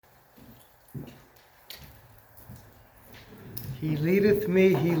He leadeth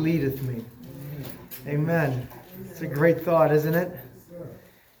me, he leadeth me. Amen. It's a great thought, isn't it?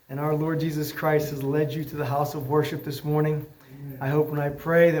 And our Lord Jesus Christ has led you to the house of worship this morning. I hope and I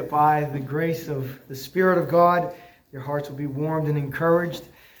pray that by the grace of the Spirit of God, your hearts will be warmed and encouraged.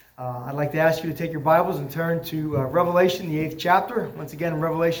 I'd like to ask you to take your Bibles and turn to Revelation, the 8th chapter. Once again,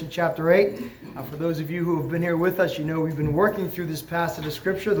 Revelation chapter 8. For those of you who have been here with us, you know we've been working through this passage of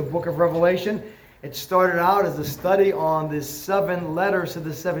Scripture, the book of Revelation. It started out as a study on the 7 letters to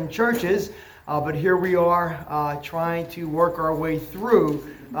the 7 churches, but here we are trying to work our way through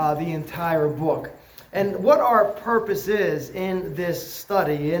the entire book. And what our purpose is in this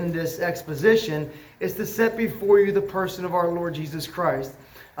study, in this exposition, is to set before you the person of our Lord Jesus Christ.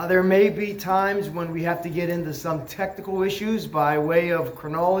 There may be times when we have to get into some technical issues by way of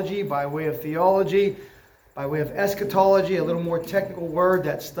chronology, by way of theology, by way of eschatology, a little more technical word,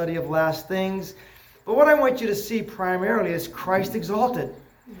 that study of last things. But what I want you to see primarily is Christ exalted.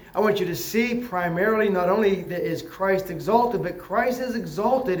 I want you to see primarily not only that is Christ exalted, but Christ is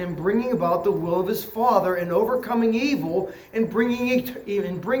exalted in bringing about the will of his Father and overcoming evil and bringing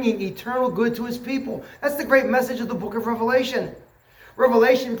eternal good to his people. That's the great message of the book of Revelation.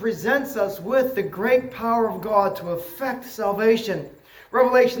 Revelation presents us with the great power of God to effect salvation.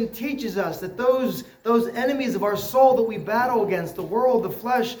 Revelation teaches us that those enemies of our soul that we battle against, the world, the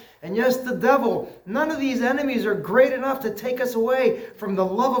flesh, and yes, the devil, none of these enemies are great enough to take us away from the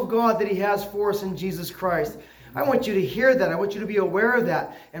love of God that he has for us in Jesus Christ. I want you to hear that. I want you to be aware of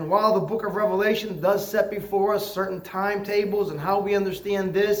that. And while the book of Revelation does set before us certain timetables and how we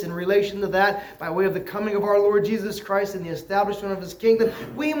understand this in relation to that by way of the coming of our Lord Jesus Christ and the establishment of his kingdom,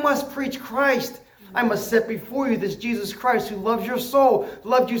 we must preach Christ. I must set before you this Jesus Christ who loves your soul,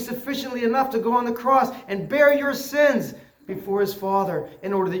 loved you sufficiently enough to go on the cross and bear your sins before his Father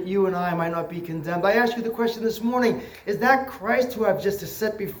in order that you and I might not be condemned. I ask you the question this morning, is that Christ who I've just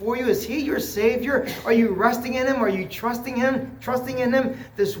set before you? Is he your Savior? Are you resting in him? Are you trusting in him?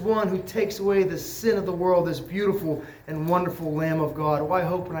 This one who takes away the sin of the world, this beautiful and wonderful Lamb of God. Oh, I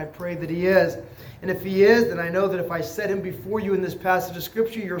hope and I pray that he is. And if he is, then I know that if I set him before you in this passage of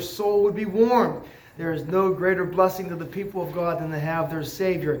Scripture, your soul would be warmed. There is no greater blessing to the people of God than to have their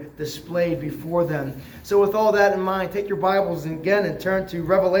Savior displayed before them. So with all that in mind, take your Bibles again and turn to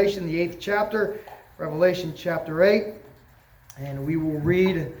Revelation, the 8th chapter, Revelation chapter 8. And we will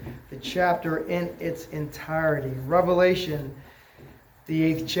read the chapter in its entirety. Revelation,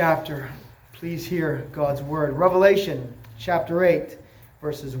 the 8th chapter. Please hear God's word. Revelation chapter 8,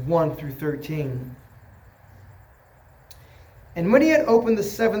 verses 1 through 13. And when he had opened the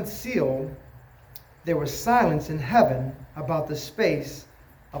 7th seal, there was silence in heaven about the space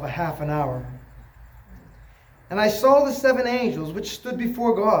of a half an hour. And I saw the 7 angels which stood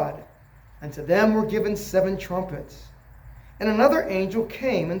before God, and to them were given 7 trumpets. And another angel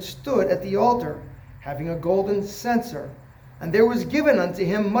came and stood at the altar, having a golden censer, and there was given unto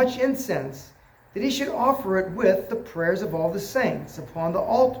him much incense, that he should offer it with the prayers of all the saints upon the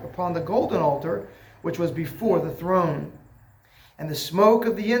altar, upon the golden altar which was before the throne. And the smoke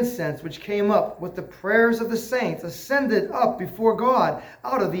of the incense which came up with the prayers of the saints ascended up before God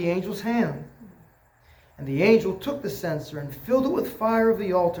out of the angel's hand. And the angel took the censer and filled it with fire of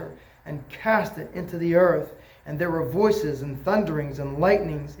the altar and cast it into the earth. And there were voices and thunderings and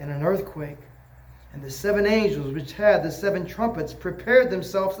lightnings and an earthquake. And the 7 angels which had the 7 trumpets prepared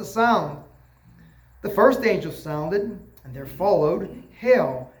themselves to sound. The first angel sounded, and there followed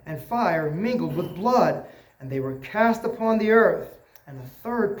hail and fire mingled with blood, and they were cast upon the earth, and a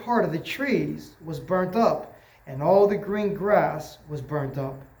third part of the trees was burnt up, and all the green grass was burnt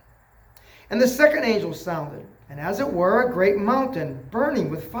up. And the second angel sounded, and as it were a great mountain burning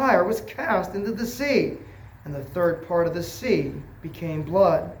with fire was cast into the sea, and the third part of the sea became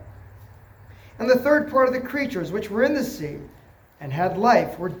blood. And the third part of the creatures which were in the sea and had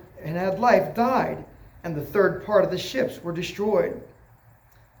life died, and the third part of the ships were destroyed.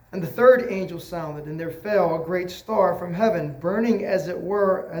 And the third angel sounded, and there fell a great star from heaven, burning as it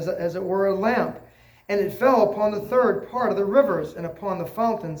were a lamp. And it fell upon the third part of the rivers and upon the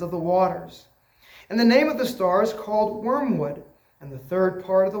fountains of the waters. And the name of the star is called Wormwood. And the third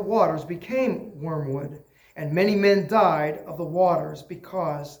part of the waters became wormwood. And many men died of the waters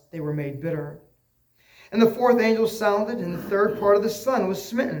because they were made bitter. And the fourth angel sounded, and the third part of the sun was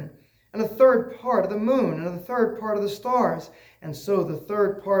smitten, and a third part of the moon, and a third part of the stars. And so the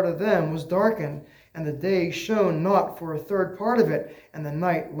third part of them was darkened, and the day shone not for a third part of it, and the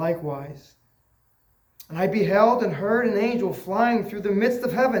night likewise. And I beheld and heard an angel flying through the midst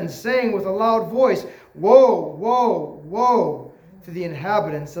of heaven, saying with a loud voice, Woe, woe, woe to the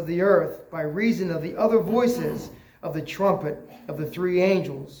inhabitants of the earth, by reason of the other voices of the trumpet of the three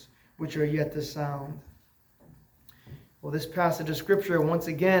angels which are yet to sound. Well, this passage of Scripture, once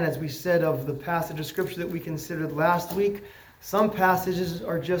again, as we said of the passage of Scripture that we considered last week, some passages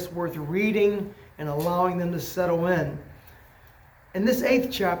are just worth reading and allowing them to settle in. And this 8th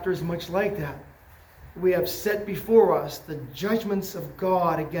chapter is much like that. We have set before us the judgments of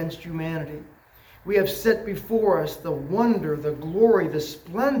God against humanity. We have set before us the wonder, the glory, the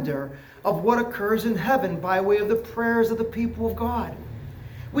splendor of what occurs in heaven by way of the prayers of the people of God.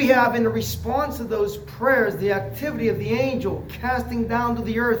 We have, in response to those prayers, the activity of the angel casting down to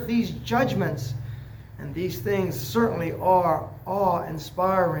the earth these judgments. And these things certainly are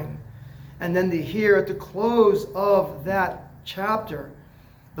awe-inspiring. And then to hear at the close of that chapter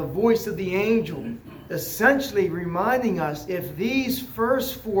the voice of the angel essentially reminding us, if these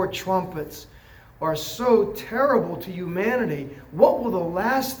first 4 trumpets are so terrible to humanity, what will the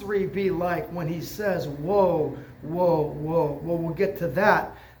last 3 be like when he says, woe, woe, woe? Well, we'll get to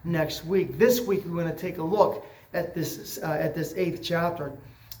that next week. This week we're going to take a look at this 8th chapter.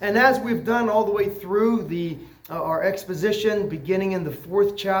 And as we've done all the way through our exposition, beginning in the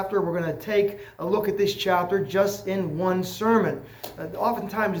 4th chapter, we're going to take a look at this chapter just in one sermon.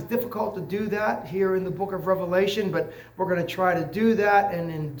 Oftentimes it's difficult to do that here in the book of Revelation, but we're going to try to do that.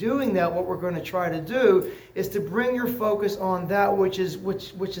 And in doing that, what we're going to try to do is to bring your focus on that which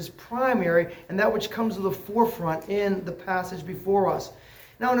is primary and that which comes to the forefront in the passage before us.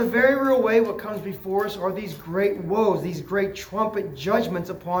 Now, in a very real way, what comes before us are these great woes, these great trumpet judgments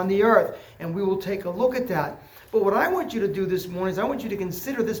upon the earth. And we will take a look at that. But what I want you to do this morning is I want you to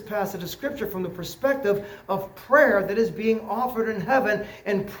consider this passage of Scripture from the perspective of prayer that is being offered in heaven,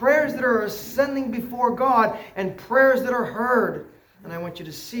 and prayers that are ascending before God, and prayers that are heard. And I want you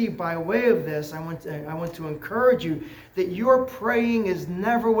to see, by way of this, I want to encourage you that your praying is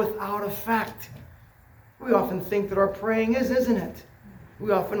never without effect. We often think that our praying is, isn't it?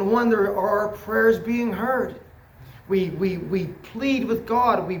 We often wonder, are our prayers being heard? We plead with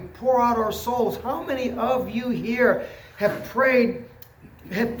God. We pour out our souls. How many of you here have prayed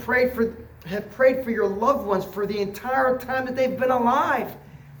for your loved ones for the entire time that they've been alive?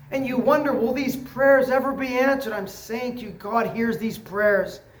 And you wonder, will these prayers ever be answered? I'm saying to you, God hears these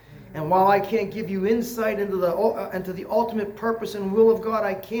prayers. And while I can't give you insight into the ultimate purpose and will of God,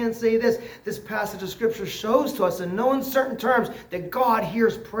 I can say this passage of Scripture shows to us in no uncertain terms that God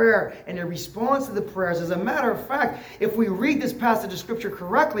hears prayer and He responds to the prayers. As a matter of fact, if we read this passage of Scripture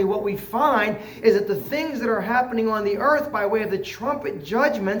correctly, what we find is that the things that are happening on the earth by way of the trumpet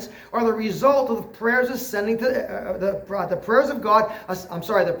judgments are the result of the prayers ascending to the prayers of God.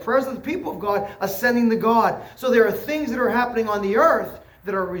 The prayers of the people of God ascending to God. So there are things that are happening on the earth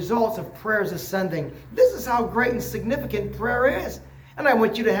that are results of prayers ascending. This is how great and significant prayer is. And I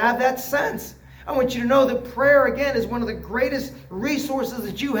want you to have that sense. I want you to know that prayer, again, is one of the greatest resources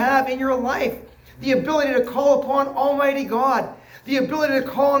that you have in your life. The ability to call upon Almighty God. The ability to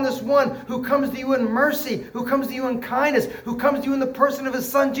call on this one who comes to you in mercy, who comes to you in kindness, who comes to you in the person of His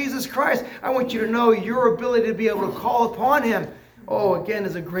Son, Jesus Christ. I want you to know your ability to be able to call upon Him, again,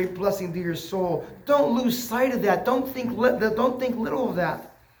 is a great blessing to your soul. Don't lose sight of that. Don't think little of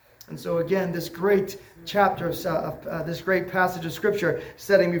that. And so again, this great chapter of this great passage of Scripture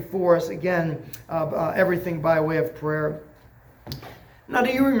setting before us, again, everything by way of prayer. Now,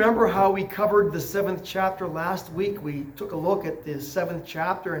 do you remember how we covered the 7th chapter last week? We took a look at the 7th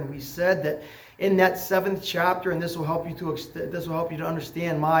chapter, and we said that in that 7th chapter, and this will help you to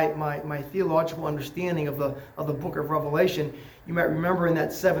understand my theological understanding of the book of Revelation. You might remember in that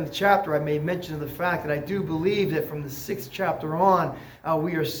 7th chapter, I made mention of the fact that I do believe that from the 6th chapter on,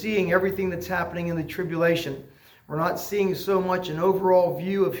 we are seeing everything that's happening in the tribulation. We're not seeing so much an overall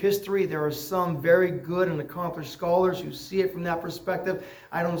view of history. There are some very good and accomplished scholars who see it from that perspective.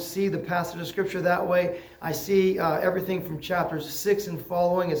 I don't see the passage of Scripture that way. I see everything from chapters 6 and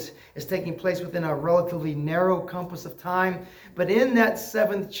following is taking place within a relatively narrow compass of time. But in that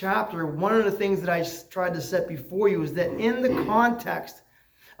 7th chapter, one of the things that I tried to set before you is that in the context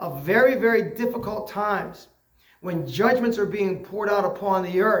of very, very difficult times, when judgments are being poured out upon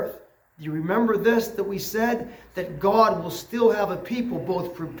the earth, do you remember this, that we said that God will still have a people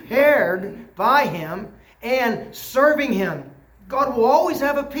both prepared by Him and serving Him. God will always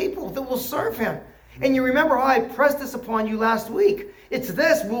have a people that will serve Him. And you remember how I pressed this upon you last week. It's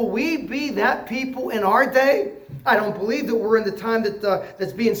this: will we be that people in our day? I don't believe that we're in the time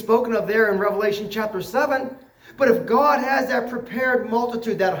that's being spoken of there in Revelation chapter 7. But if God has that prepared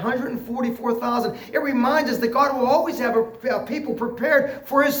multitude, that 144,000, it reminds us that God will always have a people prepared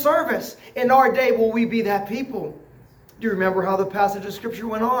for His service. In our day, will we be that people? Do you remember how the passage of Scripture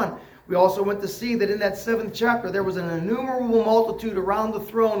went on? We also went to see that in that 7th chapter, there was an innumerable multitude around the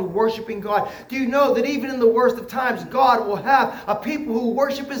throne worshiping God. Do you know that even in the worst of times, God will have a people who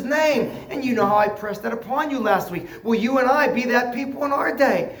worship His name? And you know how I pressed that upon you last week. Will you and I be that people in our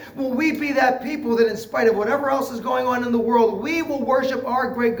day? Will we be that people that in spite of whatever else is going on in the world, we will worship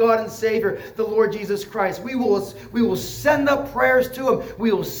our great God and Savior, the Lord Jesus Christ? We will send up prayers to Him.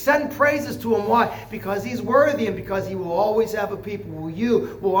 We will send praises to Him. Why? Because He's worthy and because He will always have a people. Will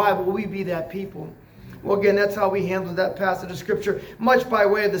you, will I, will we be that people? Well, again, that's how we handled that passage of Scripture, much by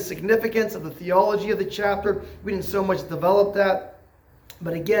way of the significance of the theology of the chapter. We didn't so much develop that.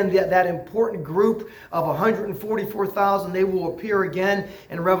 But again, that important group of 144,000, they will appear again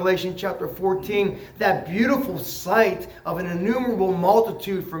in Revelation chapter 14. That beautiful sight of an innumerable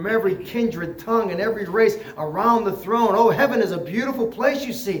multitude from every kindred, tongue, and every race around the throne. Oh, heaven is a beautiful place,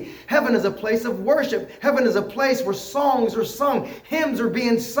 you see. Heaven is a place of worship. Heaven is a place where songs are sung, hymns are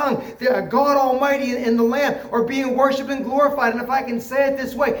being sung. God Almighty and the Lamb are being worshipped and glorified. And if I can say it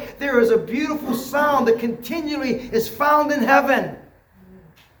this way, there is a beautiful sound that continually is found in heaven.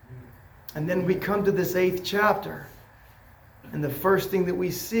 And then we come to this 8th chapter. And the first thing that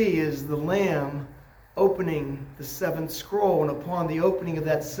we see is the Lamb opening the 7th scroll. And upon the opening of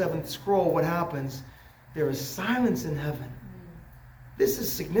that 7th scroll, what happens? There is silence in heaven. This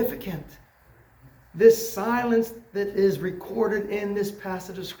is significant. This silence that is recorded in this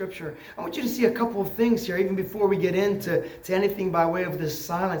passage of Scripture. I want you to see a couple of things here, even before we get into anything by way of this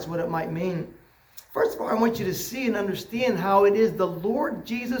silence, what it might mean. First of all, I want you to see and understand how it is the Lord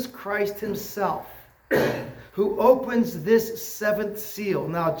Jesus Christ Himself who opens this 7th seal.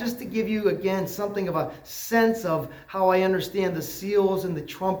 Now, just to give you, again, something of a sense of how I understand the seals and the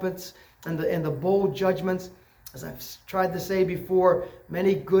trumpets and the bowl judgments, as I've tried to say before,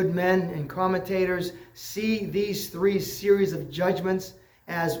 many good men and commentators see these 3 series of judgments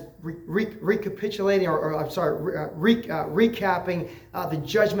as recapitulating, recapping the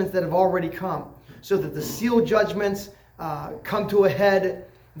judgments that have already come. So that the seal judgments come to a head,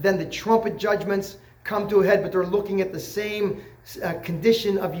 then the trumpet judgments come to a head, but they're looking at the same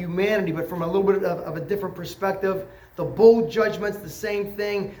condition of humanity, but from a little bit of a different perspective. The bowl judgments, the same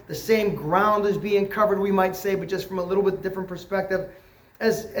thing, the same ground is being covered, we might say, but just from a little bit different perspective.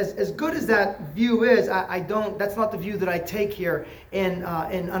 As good as that view is, that's not the view that I take here in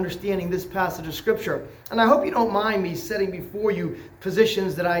understanding this passage of Scripture. And I hope you don't mind me setting before you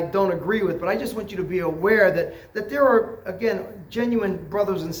positions that I don't agree with, but I just want you to be aware that there are, again, genuine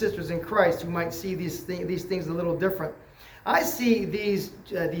brothers and sisters in Christ who might see these things a little different. I see these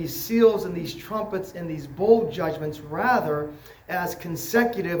seals and these trumpets and these bowl judgments rather as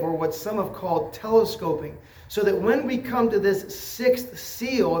consecutive, or what some have called telescoping. So that when we come to this 6th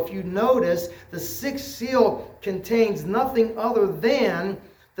seal, if you notice, the 6th seal contains nothing other than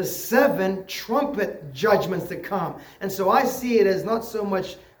the 7 trumpet judgments that come. And so I see it as not so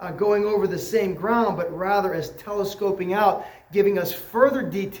much going over the same ground, but rather as telescoping out, giving us further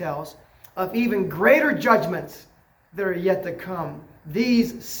details of even greater judgments that are yet to come.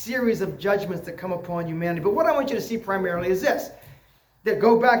 These series of judgments that come upon humanity. But what I want you to see primarily is this. That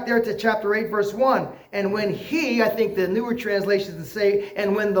go back there to chapter 8, verse 1. And when He, I think the newer translations say,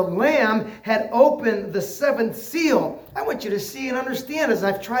 and when the Lamb had opened the 7th seal. I want you to see and understand, as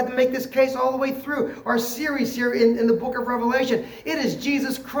I've tried to make this case all the way through our series here in the book of Revelation. It is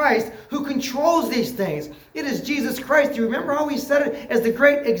Jesus Christ who controls these things. It is Jesus Christ. Do you remember how He said it? As the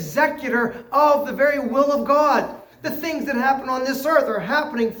great executor of the very will of God. The things that happen on this earth are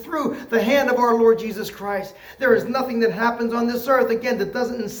happening through the hand of our Lord Jesus Christ. There is nothing that happens on this earth, again, that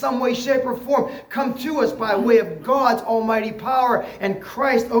doesn't in some way, shape, or form come to us by way of God's almighty power and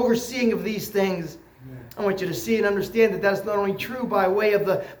Christ overseeing of these things. I want you to see and understand that that's not only true by way of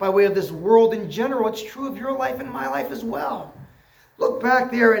this world in general, it's true of your life and my life as well. Look back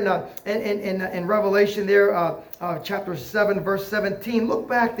there in Revelation there, chapter 7, verse 17. Look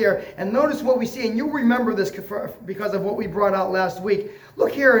back there and notice what we see. And you'll remember this because of what we brought out last week.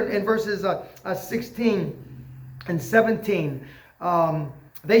 Look here in verses 16 and 17.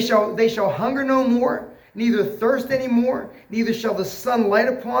 They shall hunger no more, neither thirst any more, neither shall the sun light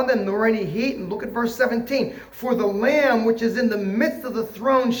upon them, nor any heat. And look at verse 17. For the Lamb which is in the midst of the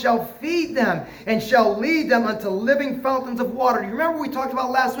throne shall feed them, and shall lead them unto living fountains of water. Do you remember we talked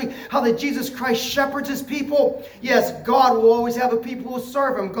about last week how that Jesus Christ shepherds His people? Yes, God will always have a people who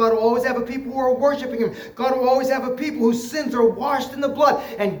serve Him. God will always have a people who are worshiping Him. God will always have a people whose sins are washed in the blood.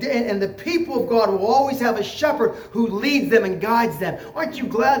 And the people of God will always have a shepherd who leads them and guides them. Aren't you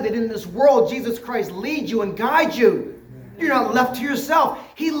glad that in this world Jesus Christ leads you and guides you? You're not left to yourself.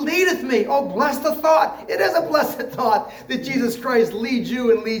 He leadeth me. Oh, blessed the thought. It is a blessed thought that Jesus Christ leads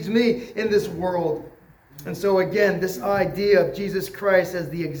you and leads me in this world. And so again, this idea of Jesus Christ as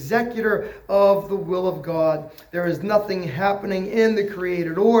the executor of the will of God. There is nothing happening in the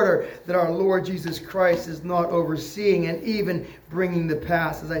created order that our Lord Jesus Christ is not overseeing and even bringing to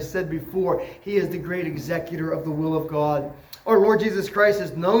pass. As I said before, He is the great executor of the will of God. Our Lord Jesus Christ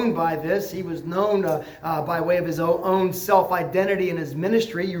is known by this. He was known by way of His own self-identity in His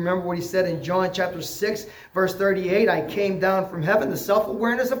ministry. You remember what He said in John chapter 6, verse 38, I came down from heaven, the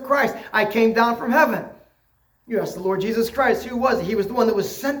self-awareness of Christ. I came down from heaven. You ask the Lord Jesus Christ, who was He? He was the one that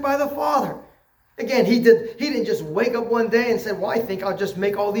was sent by the Father. Again, He didn't just wake up one day and say, well, I think I'll just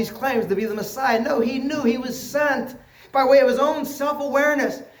make all these claims to be the Messiah. No, He knew He was sent by way of His own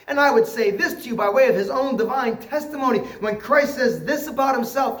self-awareness. And I would say this to you by way of His own divine testimony. When Christ says this about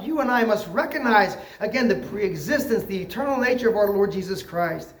Himself, you and I must recognize, again, the pre-existence, the eternal nature of our Lord Jesus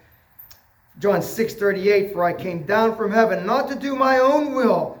Christ. John 6:38, for I came down from heaven not to do my own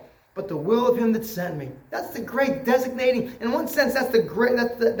will, but the will of Him that sent me. That's the great designating. In one sense, that's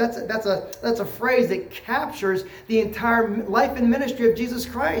a phrase that captures the entire life and ministry of Jesus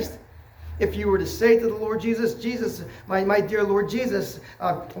Christ. If you were to say to the Lord Jesus, Jesus, my dear Lord Jesus,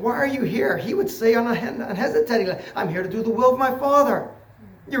 why are you here? He would say unhesitatingly, I'm here to do the will of my Father.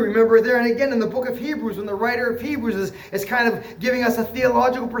 You remember there, and again in the book of Hebrews, when the writer of Hebrews is kind of giving us a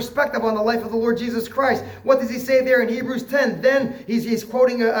theological perspective on the life of the Lord Jesus Christ. What does he say there in Hebrews 10? Then, he's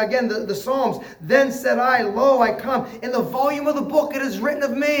quoting again the Psalms. Then said I, lo, I come. In the volume of the book it is written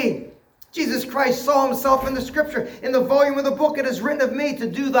of me. Jesus Christ saw Himself in the Scripture. In the volume of the book it is written of me to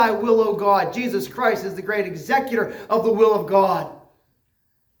do thy will, O God. Jesus Christ is the great executor of the will of God.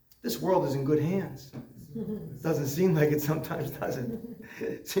 This world is in good hands. Doesn't seem like it sometimes, does it?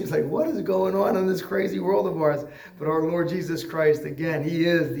 It seems like, what is going on in this crazy world of ours? But our Lord Jesus Christ, again, He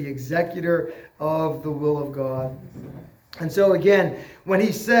is the executor of the will of God. And so again, when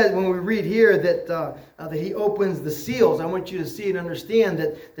we read here that He opens the seals, I want you to see and understand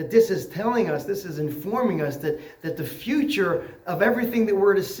that this is telling us, this is informing us that the future of everything that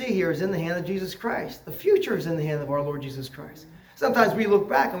we're to see here is in the hand of Jesus Christ. The future is in the hand of our Lord Jesus Christ. Sometimes we look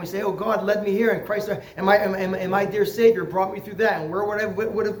back and we say, oh, God led me here, and Christ and my dear Savior brought me through that. And where would I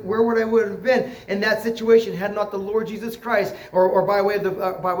have been in that situation had not the Lord Jesus Christ, or by way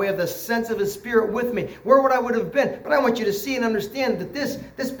of the sense of His Spirit with me? Where would I have been? But I want you to see and understand that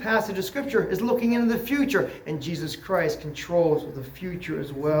this passage of Scripture is looking into the future, and Jesus Christ controls the future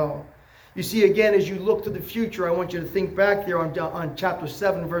as well. You see, again, as you look to the future, I want you to think back there on chapter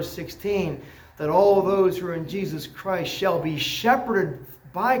 7, verse 16. That all those who are in Jesus Christ shall be shepherded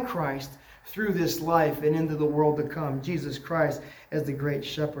by Christ through this life and into the world to come. Jesus Christ as the great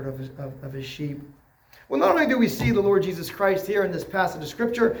shepherd of His sheep. Well, not only do we see the Lord Jesus Christ here in this passage of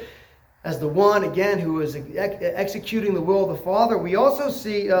Scripture as the one, again, who is executing the will of the Father, we also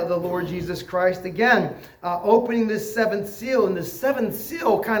see the Lord Jesus Christ, again, opening this seventh seal. And the seventh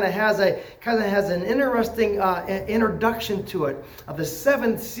seal kind of has an interesting introduction to it. The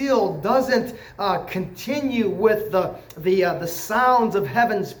seventh seal doesn't continue with the sounds of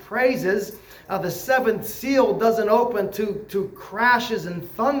heaven's praises. The seventh seal doesn't open to crashes and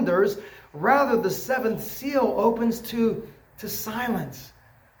thunders. Rather, the seventh seal opens to silence.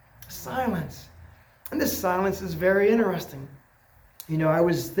 Silence. And this silence is very interesting. You know, I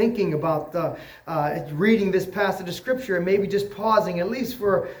was thinking about reading this passage of Scripture and maybe just pausing at least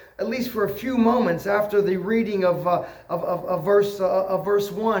for a few moments after the reading of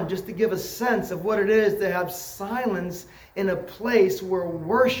verse 1, just to give a sense of what it is to have silence in a place where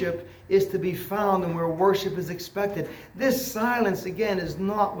worship is to be found and where worship is expected. This silence, again, is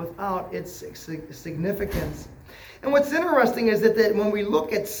not without its significance. And what's interesting is that when we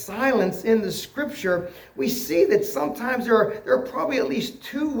look at silence in the Scripture, we see that sometimes there are probably at least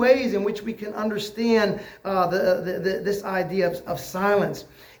two ways in which we can understand this idea of silence.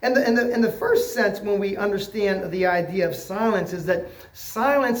 And the first sense, when we understand the idea of silence, is that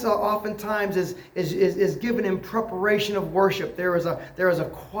silence oftentimes is given in preparation of worship. There is a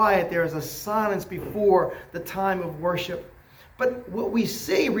quiet, there is a silence before the time of worship. But what we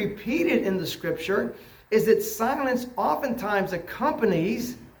see repeated in the Scripture is that silence oftentimes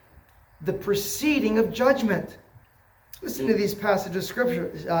accompanies the preceding of judgment. Listen to these passages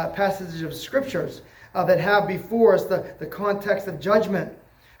of scriptures that have before us the context of judgment.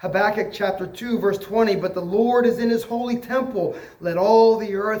 Habakkuk chapter 2, verse 20, but the Lord is in His holy temple. Let all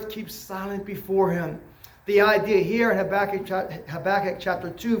the earth keep silent before Him. The idea here in Habakkuk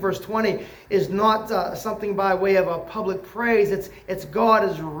chapter 2, verse 20, is not something by way of a public praise. It's God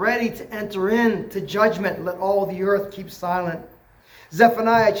is ready to enter into judgment. Let all the earth keep silent.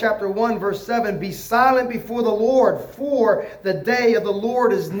 Zephaniah chapter 1, verse 7, be silent before the Lord, for the day of the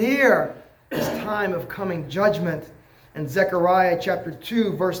Lord is near, his time of coming judgment. And Zechariah chapter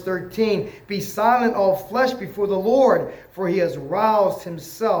 2, verse 13, be silent all flesh before the Lord, for he has roused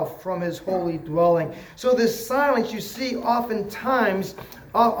himself from his holy dwelling. So this silence, you see, oftentimes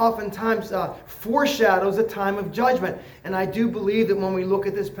foreshadows a time of judgment. And I do believe that when we look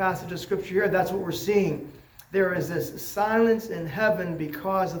at this passage of Scripture here, that's what we're seeing. There is this silence in heaven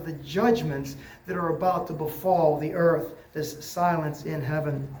because of the judgments that are about to befall the earth. This silence in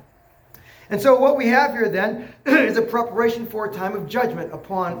heaven. And so what we have here then is a preparation for a time of judgment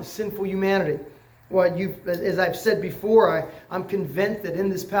upon sinful humanity. Well, as I've said before, I'm convinced that in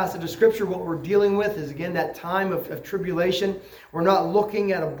this passage of Scripture, what we're dealing with is, again, that time of tribulation. We're not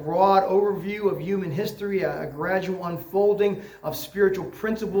looking at a broad overview of human history, a gradual unfolding of spiritual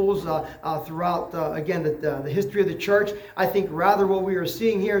principles throughout, the history of the church. I think rather what we are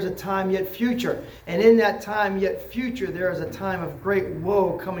seeing here is a time yet future. And in that time yet future, there is a time of great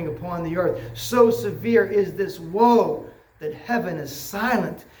woe coming upon the earth. So severe is this woe that heaven is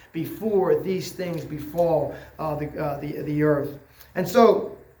silent before these things befall the earth. And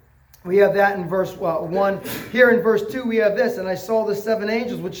so we have that in verse 1. Here in verse 2 we have this, and I saw the 7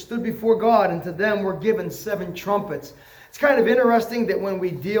 angels which stood before God, and to them were given 7 trumpets. It's kind of interesting that when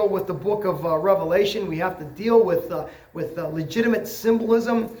we deal with the book of Revelation, we have to deal with legitimate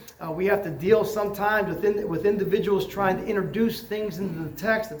symbolism. We have to deal sometimes with individuals trying to introduce things into the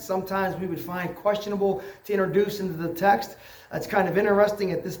text that sometimes we would find questionable to introduce into the text. It's kind of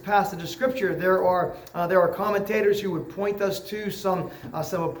interesting at this passage of Scripture. There are commentators who would point us to some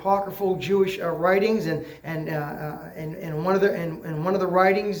apocryphal Jewish writings, and one of the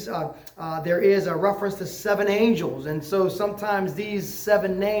writings there is a reference to 7 angels, and so sometimes these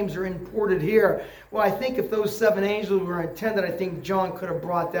 7 names are imported here. Well, I think if those 7 angels were intended, I think John could have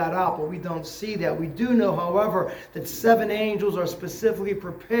brought that out, but we don't see that. We do know, however, that 7 angels are specifically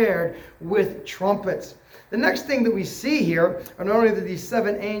prepared with trumpets. The next thing that we see here are not only that these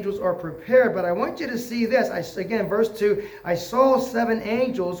 7 angels are prepared, but I want you to see this. Again, verse 2, I saw 7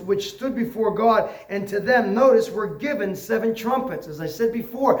 angels which stood before God, and to them, notice, were given 7 trumpets. As I said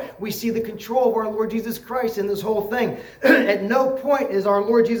before, we see the control of our Lord Jesus Christ in this whole thing. At no point is our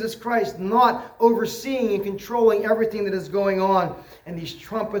Lord Jesus Christ not overseeing and controlling everything that is going on. And these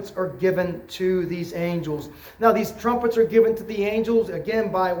trumpets are given to these angels. Now, these trumpets are given to the angels,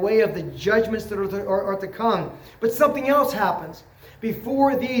 again, by way of the judgments that are to come. But something else happens.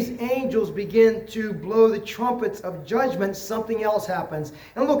 Before these angels begin to blow the trumpets of judgment, something else happens.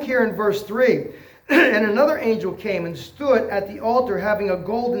 And look here in verse 3. And another angel came and stood at the altar, having a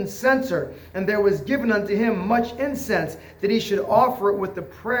golden censer, and there was given unto him much incense, that he should offer it with the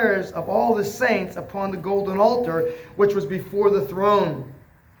prayers of all the saints upon the golden altar, which was before the throne.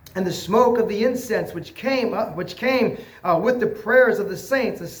 And the smoke of the incense which came with the prayers of the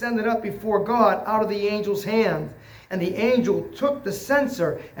saints ascended up before God out of the angel's hand. And the angel took the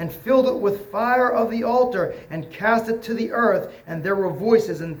censer and filled it with fire of the altar and cast it to the earth. And there were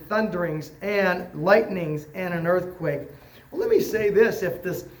voices and thunderings and lightnings and an earthquake. Well, let me say this. If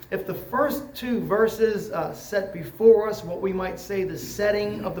the first 2 verses set before us what we might say the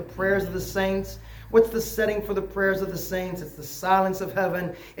setting of the prayers of the saints, what's the setting for the prayers of the saints? It's the silence of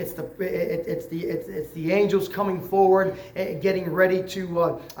heaven. It's the angels coming forward, getting ready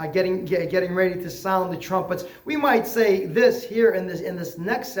to sound the trumpets. We might say this here in this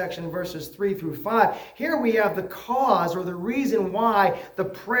next section, verses 3 through 5. Here we have the cause or the reason why the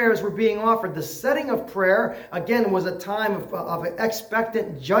prayers were being offered. The setting of prayer, again, was a time of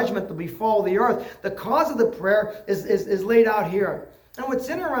expectant judgment to befall the earth. The cause of the prayer is laid out here. And what's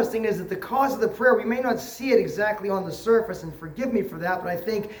interesting is that the cause of the prayer, we may not see it exactly on the surface, and forgive me for that, but I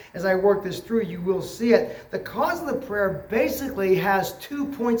think as I work this through, you will see it. The cause of the prayer basically has 2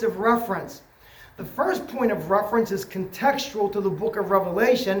 points of reference. The first point of reference is contextual to the book of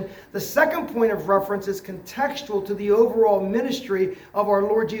Revelation. The second point of reference is contextual to the overall ministry of our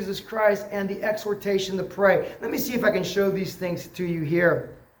Lord Jesus Christ and the exhortation to pray. Let me see if I can show these things to you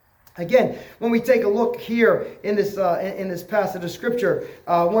here. Again, when we take a look here in this passage of Scripture,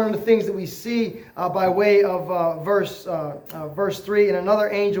 one of the things that we see by way of verse 3, and another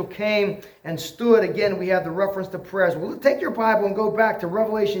angel came and stood. Again, we have the reference to prayers. Well, take your Bible and go back to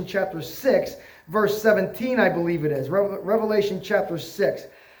Revelation chapter 6, verse 17, I believe it is. Revelation chapter 6.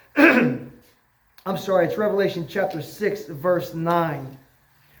 I'm sorry, it's Revelation chapter 6, verse 9.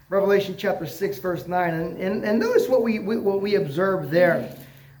 Revelation chapter 6, verse 9. And notice what we observe there.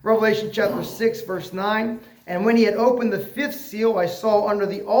 Revelation chapter 6, verse 9. And when he had opened the fifth seal, I saw under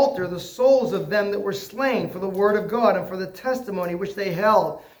the altar the souls of them that were slain for the word of God and for the testimony which they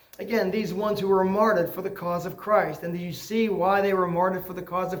held. Again, these ones who were martyred for the cause of Christ. And do you see why they were martyred for the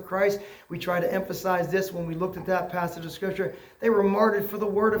cause of Christ? We try to emphasize this when we looked at that passage of Scripture. They were martyred for the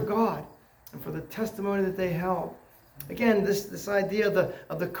word of God and for the testimony that they held. Again, this idea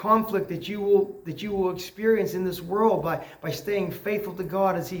of the conflict that you will experience in this world by staying faithful to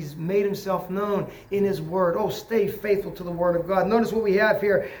God as He's made Himself known in His Word. Oh, stay faithful to the Word of God. Notice what we have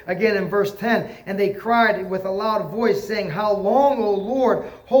here again in verse 10. And they cried with a loud voice, saying, How long, O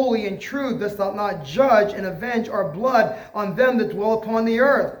Lord, holy and true, dost thou not judge and avenge our blood on them that dwell upon the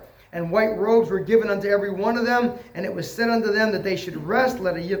earth? And white robes were given unto every one of them, and it was said unto them that they should rest for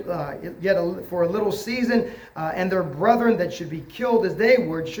a little season, and their brethren that should be killed as they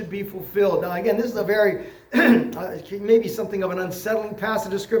were should be fulfilled. Now again, this is a very, maybe something of an unsettling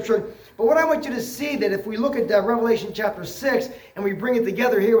passage of Scripture, but what I want you to see that if we look at Revelation chapter 6, and we bring it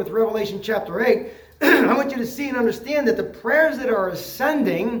together here with Revelation chapter 8, I want you to see and understand that the prayers that are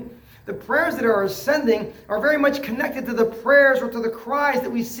ascending are very much connected to the prayers or to the cries that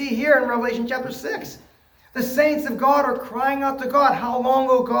we see here in Revelation chapter 6. The saints of God are crying out to God, How long,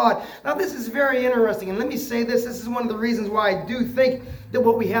 O God? Now this is very interesting, and let me say this is one of the reasons why I do think that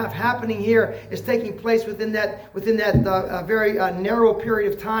what we have happening here is taking place within that very narrow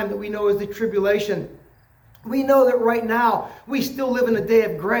period of time that we know as the tribulation. We know that right now we still live in a day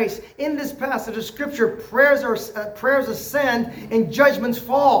of grace. In this passage of Scripture, prayers ascend and judgments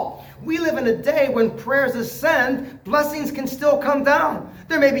fall. We live in a day when prayers ascend, blessings can still come down.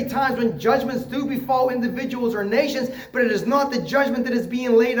 There may be times when judgments do befall individuals or nations, but it is not the judgment that is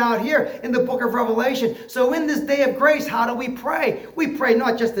being laid out here in the book of Revelation. So in this day of grace, how do we pray? We pray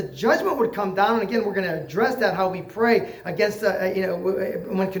not just that judgment would come down, and again, we're going to address that, how we pray against,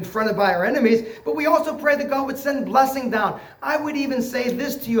 when confronted by our enemies, but we also pray that God would send blessing down. I would even say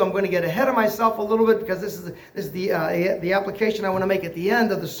this to you. I'm going to get ahead of myself a little bit because this is the application I want to make at the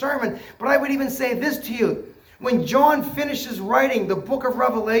end of the sermon, but I would even say this to you. When John finishes writing the book of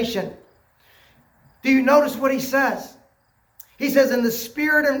Revelation, do you notice what he says? He says, and the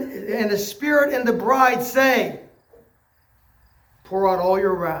Spirit and the bride say, pour out all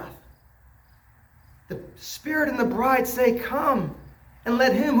your wrath. The Spirit and the bride say, come, and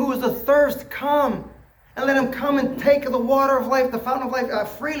let him who is athirst come. And let him come and take the water of life, the fountain of life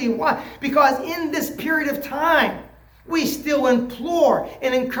freely. Why? Because in this period of time, we still implore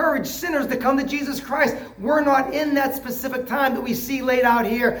and encourage sinners to come to Jesus Christ. We're not in that specific time that we see laid out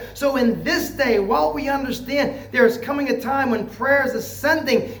here. So in this day, while we understand there is coming a time when prayers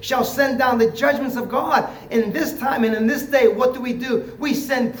ascending shall send down the judgments of God, in this time and in this day, what do? We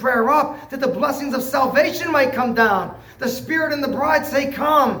send prayer up that the blessings of salvation might come down. The Spirit and the bride say,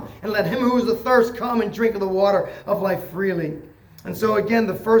 come, and let him who is athirst come and drink of the water of life freely. And so again,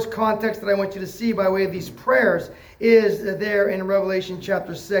 the first context that I want you to see by way of these prayers is there in Revelation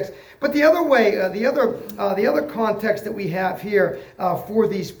chapter 6. But the other way, the other context that we have here for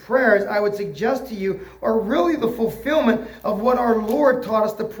these prayers, I would suggest to you, are really the fulfillment of what our Lord taught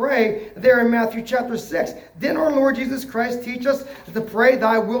us to pray there in Matthew chapter 6. Didn't our Lord Jesus Christ teach us to pray,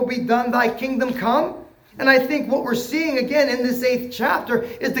 Thy will be done, Thy kingdom come? And I think what we're seeing again in this 8th chapter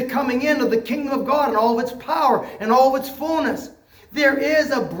is the coming in of the kingdom of God and all of its power and all of its fullness. There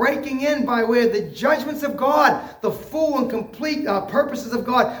is a breaking in by way of the judgments of God, the full and complete purposes of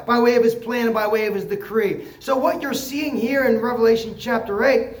God by way of His plan and by way of His decree. So what you're seeing here in Revelation chapter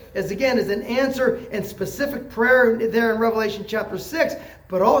 8 is an answer and specific prayer there in Revelation chapter 6,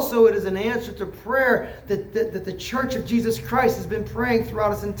 but also it is an answer to prayer that the Church of Jesus Christ has been praying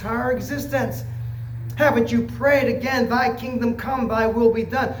throughout its entire existence. Haven't you prayed again, Thy kingdom come, Thy will be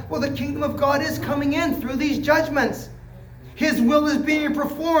done? Well, the kingdom of God is coming in through these judgments. His will is being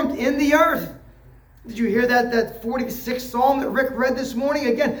performed in the earth. Did you hear that 46th Psalm that Rick read this morning?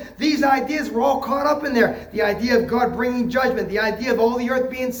 Again, these ideas were all caught up in there. The idea of God bringing judgment, the idea of all the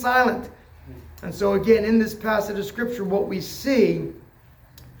earth being silent. And so again, in this passage of Scripture, what we see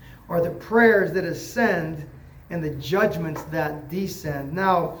are the prayers that ascend and the judgments that descend.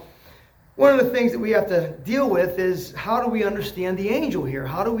 Now, one of the things that we have to deal with is, how do we understand the angel here?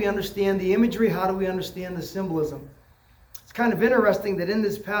 How do we understand the imagery? How do we understand the symbolism? It's kind of interesting that in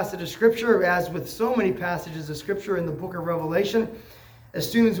this passage of Scripture, as with so many passages of Scripture in the book of Revelation, as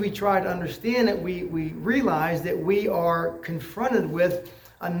soon as we try to understand it, we realize that we are confronted with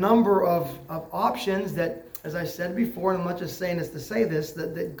a number of options that, as I said before, and I'm not just saying this to say this,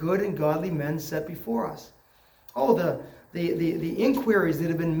 that good and godly men set before us. Oh, the inquiries that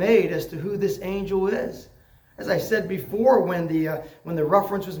have been made as to who this angel is. As I said before, when the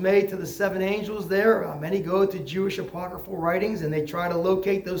reference was made to the 7 angels there, many go to Jewish apocryphal writings and they try to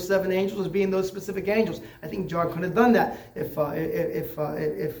locate those 7 angels as being those specific angels. I think John could have done that if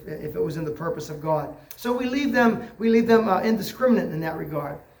it was in the purpose of God. So we leave them indiscriminate in that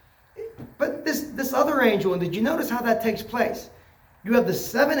regard. But this other angel, and did you notice how that takes place? You have the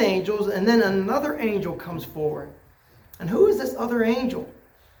 7 angels, and then another angel comes forward. And who is this other angel?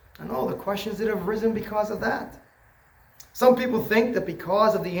 And all the questions that have risen because of that. Some people think that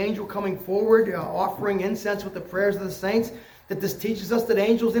because of the angel coming forward, offering incense with the prayers of the saints, that this teaches us that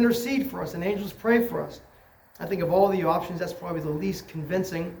angels intercede for us and angels pray for us. I think of all the options, that's probably the least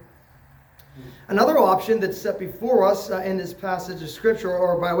convincing. Another option that's set before us in this passage of Scripture,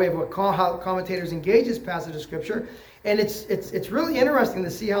 or by way of how commentators engage this passage of Scripture, and it's really interesting to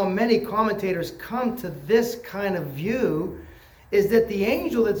see how many commentators come to this kind of view, is that the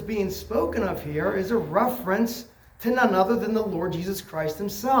angel that's being spoken of here is a reference to none other than the Lord Jesus Christ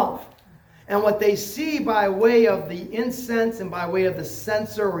himself. And what they see by way of the incense and by way of the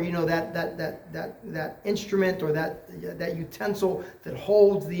censer, or that instrument or that utensil that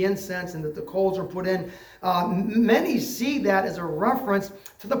holds the incense and that the coals are put in, many see that as a reference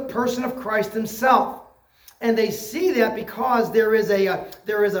to the person of Christ himself. And they see that because there is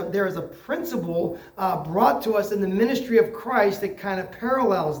a principle brought to us in the ministry of Christ that kind of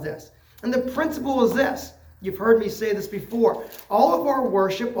parallels this. And the principle is this. You've heard me say this before. All of our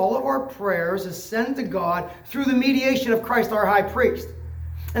worship, all of our prayers ascend to God through the mediation of Christ, our high priest.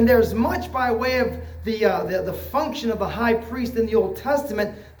 And there's much by way of the function of the high priest in the Old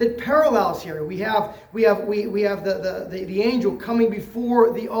Testament that parallels here. We have the angel coming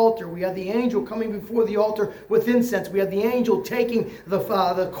before the altar. We have the angel coming before the altar with incense. We have the angel taking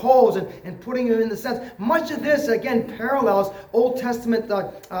the coals and putting them in the censer. Much of this again parallels Old Testament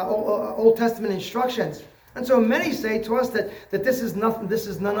instructions. And so many say to us that this is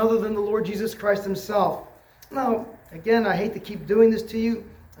none other than the Lord Jesus Christ himself. Now, again, I hate to keep doing this to you.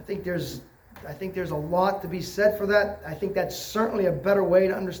 I think there's a lot to be said for that. I think that's certainly a better way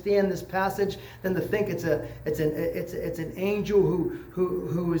to understand this passage than to think it's an angel who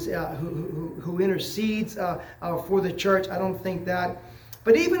intercedes for the church. I don't think that.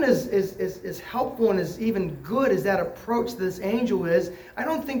 But even as helpful and as even good as that approach to this angel is, I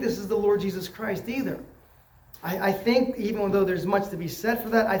don't think this is the Lord Jesus Christ either. I think, even though there's much to be said for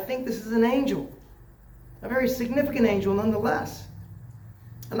that, I think this is an angel. A very significant angel nonetheless.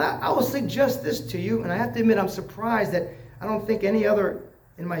 And I will suggest this to you, and I have to admit I'm surprised that I don't think any other,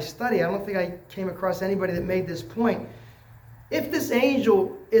 in my study, I don't think I came across anybody that made this point. If this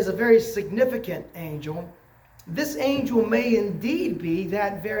angel is a very significant angel, this angel may indeed be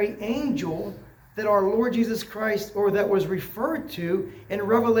that very angel that our Lord Jesus Christ, or that was referred to in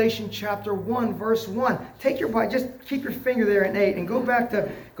Revelation chapter 1, verse 1. Just keep your finger there at 8 and go back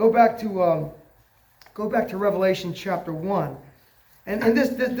to Revelation chapter 1. And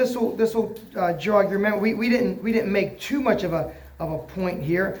this will jog your memory. We didn't make too much of a point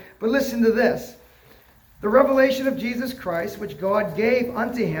here, but listen to this. The revelation of Jesus Christ, which God gave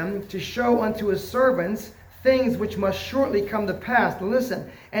unto him to show unto his servants things which must shortly come to pass. Listen,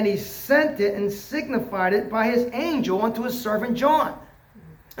 and he sent it and signified it by his angel unto his servant John.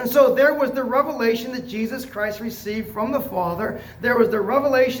 And so there was the revelation that Jesus Christ received from the Father. There was the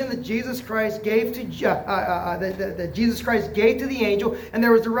revelation that Jesus Christ gave to that Jesus Christ gave to the angel, and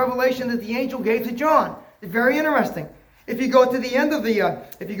there was the revelation that the angel gave to John. Very interesting. If you go to the end of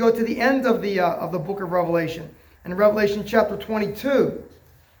the book of Revelation, in Revelation chapter 22,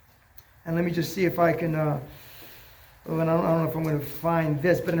 and let me just see if I can. I don't know if I'm going to find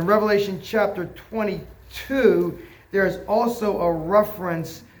this, but in Revelation chapter 22. There's also a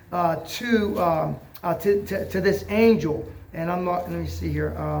reference to this angel. And let me see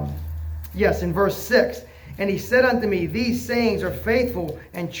here. Yes, in verse 6. And he said unto me, these sayings are faithful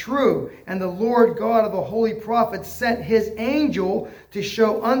and true. And the Lord God of the holy prophets sent his angel to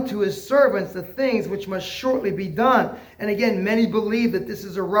show unto his servants the things which must shortly be done. And again, many believe that this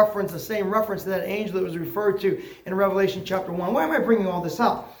is a reference, the same reference to that angel that was referred to in Revelation chapter 1. Why am I bringing all this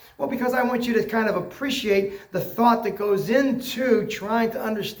up? Well, because I want you to kind of appreciate the thought that goes into trying to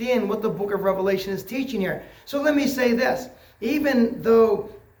understand what the book of Revelation is teaching here. So let me say this. Even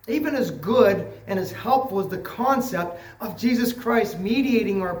as good and as helpful as the concept of Jesus Christ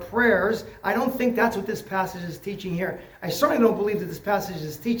mediating our prayers, I don't think that's what this passage is teaching here. I certainly don't believe that this passage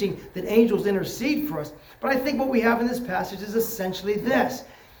is teaching that angels intercede for us. But I think what we have in this passage is essentially this.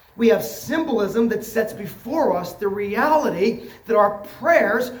 We have symbolism that sets before us the reality that our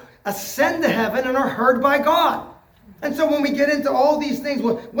prayers ascend to heaven and are heard by God. And so when we get into all these things,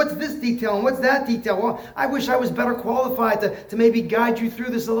 well, what's this detail and what's that detail? Well, I wish I was better qualified to maybe guide you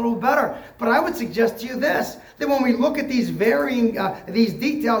through this a little better. But I would suggest to you this, that when we look at these varying, these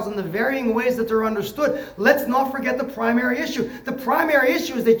details and the varying ways that they're understood, let's not forget the primary issue. The primary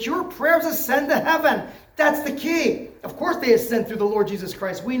issue is that your prayers ascend to heaven. That's the key. Of course they ascend through the Lord Jesus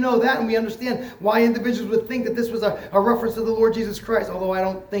Christ. We know that, and we understand why individuals would think that this was a reference to the Lord Jesus Christ, although I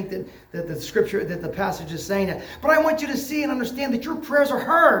don't think that the scripture, that the passage is saying that. But I want you to see and understand that your prayers are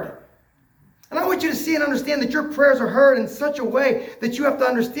heard. And I want you to see and understand that your prayers are heard in such a way that you have to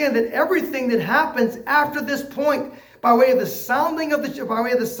understand that everything that happens after this point, by way of the sounding of the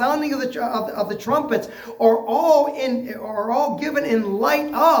trumpets, are all given in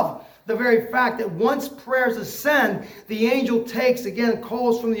light of the very fact that once prayers ascend, the angel takes, again,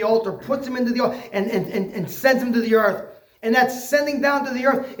 calls from the altar, puts them into the altar, and sends them to the earth. And that sending down to the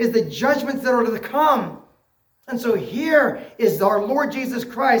earth is the judgments that are to come. And so here is our Lord Jesus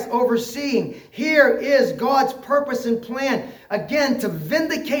Christ overseeing. Here is God's purpose and plan, again, to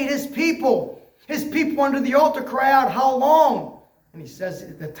vindicate his people. His people under the altar cry out, how long? And he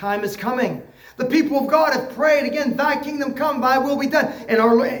says, the time is coming. The people of God have prayed, again, thy kingdom come, thy will be done.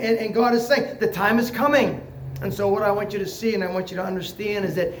 And God is saying, the time is coming. And so what I want you to see and I want you to understand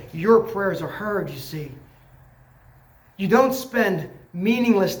is that your prayers are heard, you see. You don't spend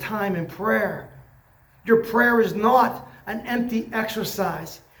meaningless time in prayer. Your prayer is not an empty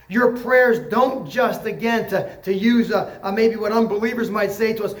exercise. Your prayers don't just, again, to use maybe what unbelievers might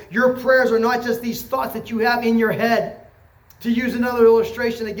say to us, your prayers are not just these thoughts that you have in your head. To use another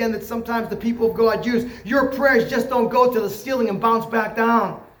illustration, again, that sometimes the people of God use, your prayers just don't go to the ceiling and bounce back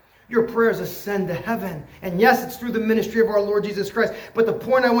down. Your prayers ascend to heaven. And yes, it's through the ministry of our Lord Jesus Christ. But the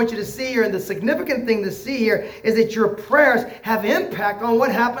point I want you to see here, and the significant thing to see here, is that your prayers have impact on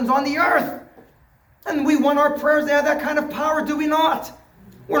what happens on the earth. And we want our prayers to have that kind of power, do we not?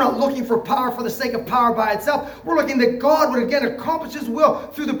 We're not looking for power for the sake of power by itself. We're looking that God would, again, accomplish his will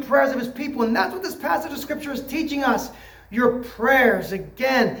through the prayers of his people. And that's what this passage of Scripture is teaching us. Your prayers,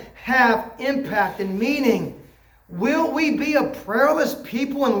 again, have impact and meaning. Will we be a prayerless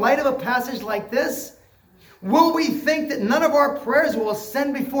people in light of a passage like this? Will we think that none of our prayers will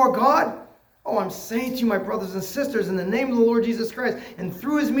ascend before God? Oh, I'm saying to you, my brothers and sisters, in the name of the Lord Jesus Christ, and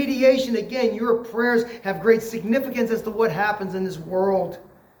through his mediation, again, your prayers have great significance as to what happens in this world.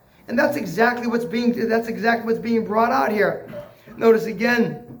 And that's exactly what's being brought out here. Notice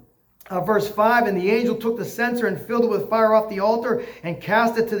again, verse 5, and the angel took the censer and filled it with fire off the altar and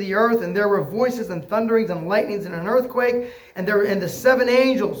cast it to the earth. And there were voices and thunderings and lightnings and an earthquake. And the 7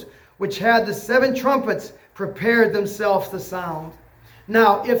 angels, which had the 7 trumpets, prepared themselves to sound.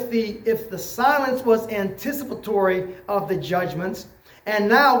 Now, if the silence was anticipatory of the judgments, and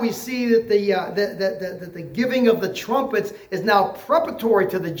now we see that the giving of the trumpets is now preparatory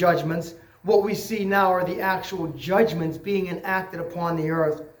to the judgments, what we see now are the actual judgments being enacted upon the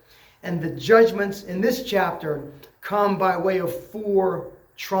earth. And the judgments in this chapter come by way of 4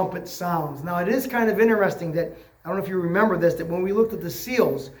 trumpet sounds. Now, it is kind of interesting that, I don't know if you remember this, that when we looked at the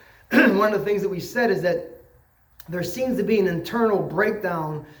seals, one of the things that we said is that there seems to be an internal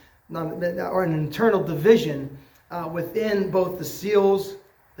breakdown or an internal division within both the seals,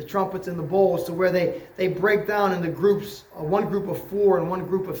 the trumpets, and the bowls, to where they break down into groups, one group of 4 and one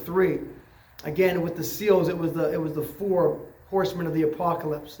group of 3. Again, with the seals, it was the 4 horsemen of the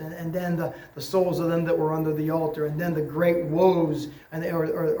apocalypse, and then the souls of them that were under the altar, and then the great woes,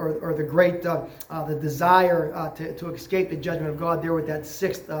 or the great the desire to escape the judgment of God there with that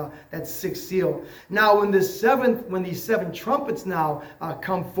sixth seal. Now, when these 7 trumpets now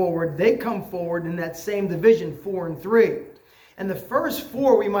come forward, they come forward in that same division, 4 and 3. And the first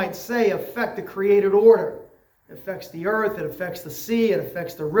 4, we might say, affect the created order. It affects the earth, it affects the sea, it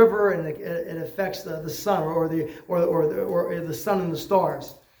affects the river, and it affects the sun, or the sun and the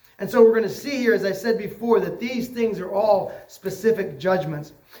stars. And so we're going to see here, as I said before, that these things are all specific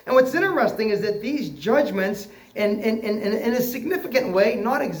judgments. And what's interesting is that these judgments, in a significant way,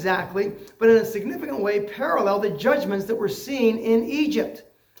 not exactly, but in a significant way, parallel the judgments that were seen in Egypt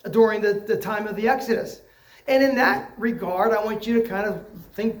during the time of the Exodus. And in that regard, I want you to kind of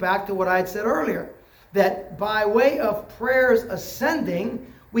think back to what I had said earlier. That by way of prayers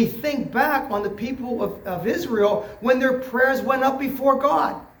ascending, we think back on the people of Israel when their prayers went up before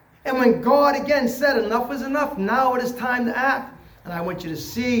God. And when God again said, enough is enough, now it is time to act. And I want you to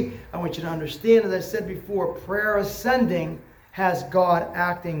see, I want you to understand, as I said before, prayer ascending has God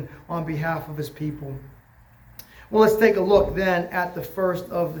acting on behalf of his people. Well, let's take a look then at the first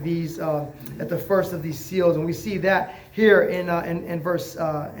of these seals, and we see that here in verse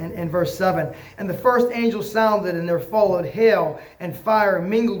 7. And the first angel sounded, and there followed hail and fire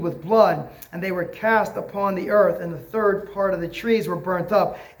mingled with blood, and they were cast upon the earth, and the third part of the trees were burnt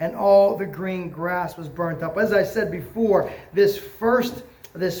up, and all the green grass was burnt up. As I said before, this first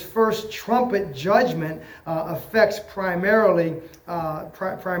trumpet judgment affects primarily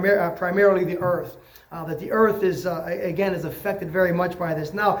the earth. That the earth is affected very much by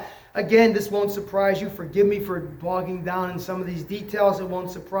this. Now, again, this won't surprise you. Forgive me for bogging down in some of these details. It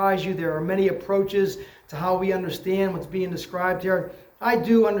won't surprise you. There are many approaches to how we understand what's being described here. I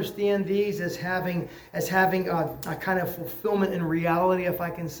do understand these as having a kind of fulfillment in reality, if I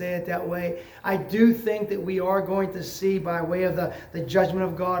can say it that way. I do think that we are going to see, by way of the judgment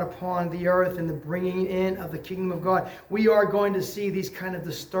of God upon the earth and the bringing in of the kingdom of God, we are going to see these kind of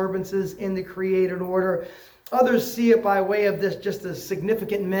disturbances in the created order. Others see it by way of this, just the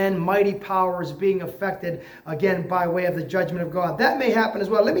significant men, mighty powers being affected, again, by way of the judgment of God. That may happen as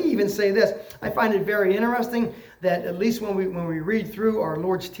well. Let me even say this. I find it very interesting that at least when we read through our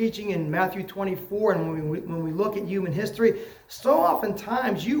Lord's teaching in Matthew 24, and when we look at human history, so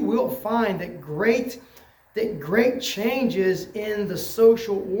oftentimes you will find that great changes in the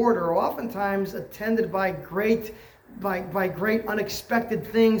social order are oftentimes attended by great unexpected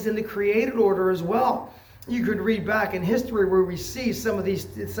things in the created order as well. You could read back in history where we see some of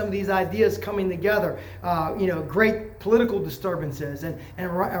these ideas coming together. Great political disturbances, and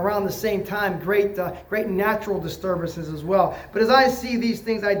around the same time, great natural disturbances as well. But as I see these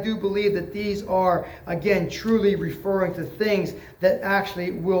things, I do believe that these are, again, truly referring to things that actually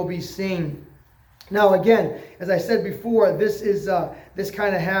will be seen. Now, again, as I said before, this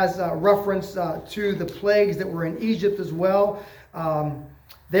kind of has reference to the plagues that were in Egypt as well.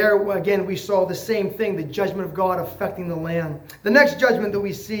 There, again, we saw the same thing, the judgment of God affecting the land. The next judgment that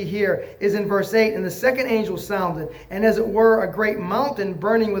we see here is in verse 8. And the second angel sounded, and as it were, a great mountain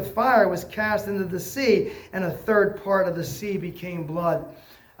burning with fire was cast into the sea, and a third part of the sea became blood.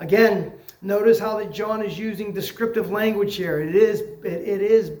 Again, notice how that John is using descriptive language here. It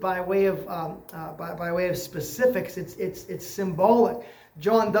is by way of specifics. It's symbolic.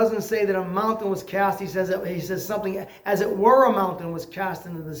 John doesn't say that a mountain was cast. He says something as it were a mountain was cast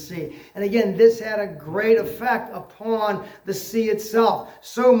into the sea. And again, this had a great effect upon the sea itself.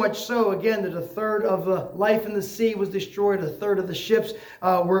 So much so, again, that a third of the life in the sea was destroyed. A third of the ships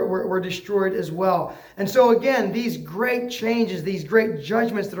were destroyed as well. And so again, these great changes, these great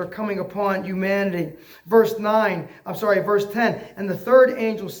judgments that are coming upon humanity. Verse 10. And the third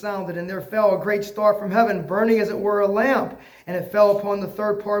angel sounded, and there fell a great star from heaven, burning as it were a lamp. And it fell upon the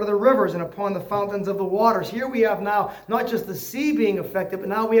third part of the rivers and upon the fountains of the waters. Here we have now not just the sea being affected, but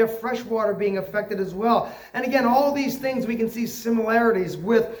now we have fresh water being affected as well. And again, all these things we can see similarities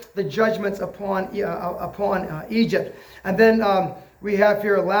with the judgments upon Egypt. And then we have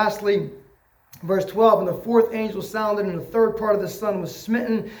here lastly, verse 12, and the fourth angel sounded, and the third part of the sun was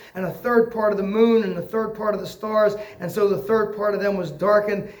smitten, and a third part of the moon, and the third part of the stars, and so the third part of them was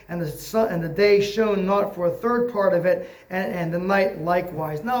darkened, and the sun and the day shone not for a third part of it, and the night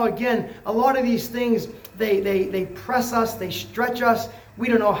likewise. Now again, a lot of these things, they press us, they stretch us. We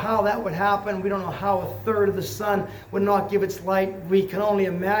don't know how that would happen. We don't know how a third of the sun would not give its light. We can only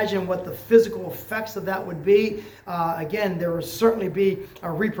imagine what the physical effects of that would be. Again, there will certainly be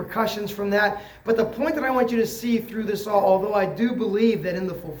repercussions from that. But the point that I want you to see through this all, although I do believe that in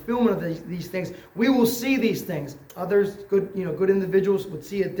the fulfillment of these things, we will see these things. Others, good individuals would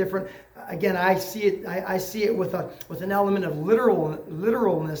see it different. Again, I see it with an element of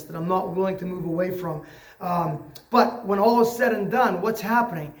literalness that I'm not willing to move away from. But when all is said and done, what's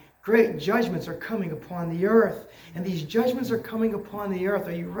happening? Great judgments are coming upon the earth. And these judgments are coming upon the earth.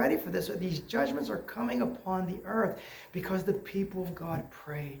 Are you ready for this? These judgments are coming upon the earth because the people of God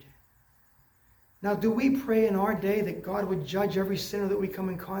prayed. Now, do we pray in our day that God would judge every sinner that we come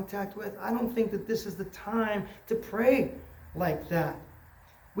in contact with? I don't think that this is the time to pray like that.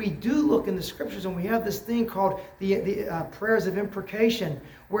 We do look in the scriptures, and we have this thing called the prayers of imprecation,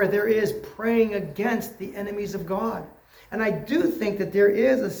 where there is praying against the enemies of God. And I do think that there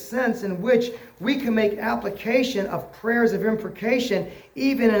is a sense in which we can make application of prayers of imprecation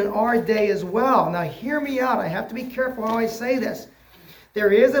even in our day as well. Now, hear me out. I have to be careful how I say this.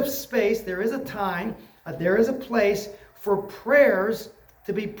 There is a space, there is a time, there is a place for prayers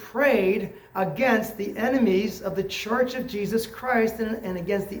to be prayed against the enemies of the Church of Jesus Christ and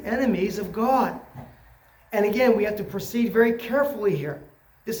against the enemies of God. And again, we have to proceed very carefully here.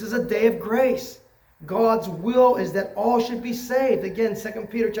 This is a day of grace. God's will is that all should be saved. Again, 2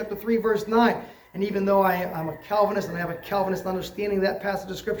 Peter chapter 3, verse 9. And even though I'm a Calvinist and I have a Calvinist understanding of that passage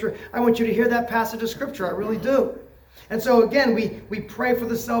of Scripture, I want you to hear that passage of Scripture. I really do. And so again, we pray for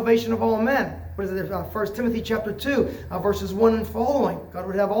the salvation of all men. What is it? 1 Timothy chapter 2, verses 1 and following. God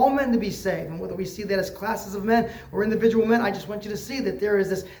would have all men to be saved. And whether we see that as classes of men or individual men, I just want you to see that there is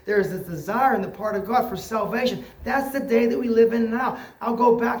this desire in the part of God for salvation. That's the day that we live in now. I'll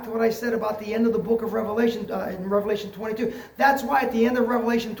go back to what I said about the end of the book of Revelation, in Revelation 22. That's why at the end of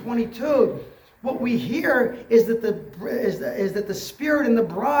Revelation 22, what we hear is that the Spirit and the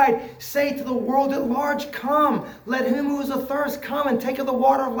bride say to the world at large, "Come, let him who is athirst come and take of the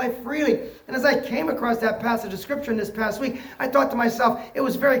water of life freely." And as I came across that passage of Scripture in this past week, I thought to myself, it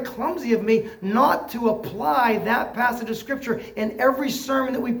was very clumsy of me not to apply that passage of Scripture in every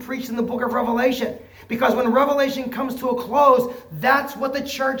sermon that we preach in the book of Revelation. Because when Revelation comes to a close, that's what the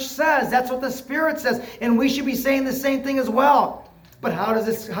church says. That's what the Spirit says. And we should be saying the same thing as well. But how does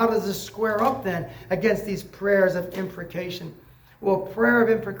this square up then against these prayers of imprecation? Well, prayer of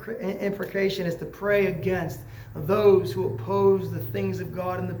imprecation is to pray against those who oppose the things of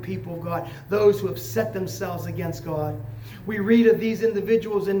God and the people of God, those who have set themselves against God. We read of these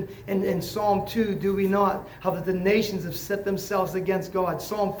individuals in Psalm 2, do we not? How that the nations have set themselves against God.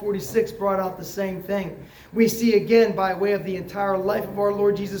 Psalm 46 brought out the same thing. We see again by way of the entire life of our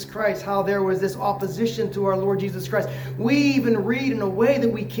Lord Jesus Christ how there was this opposition to our Lord Jesus Christ. We even read in a way that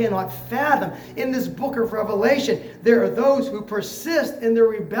we cannot fathom in this book of Revelation. There are those who persist in their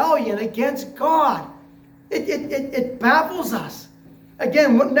rebellion against God. It baffles us.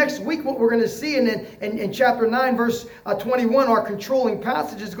 Again, next week what we're going to see in chapter 9, verse 21, our controlling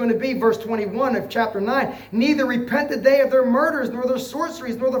passage is going to be verse 21 of chapter 9. Neither repented they of their murders, nor their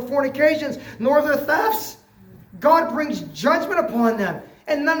sorceries, nor their fornications, nor their thefts. God brings judgment upon them,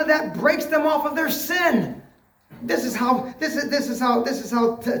 and none of that breaks them off of their sin. This is how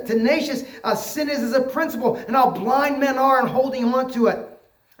tenacious sin is as a principle, and how blind men are in holding on to it.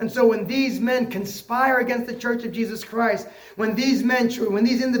 And so when these men conspire against the church of Jesus Christ, when these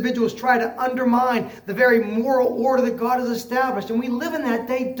individuals try to undermine the very moral order that God has established, and we live in that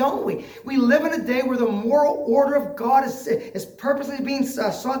day, don't we? We live in a day where the moral order of God is purposely being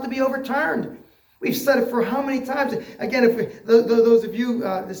sought to be overturned. We've said it for how many times? Again, those of you,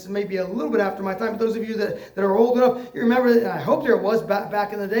 this may be a little bit after my time, but those of you that are old enough, you remember, I hope there was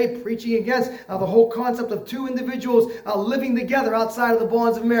back in the day, preaching against the whole concept of two individuals living together outside of the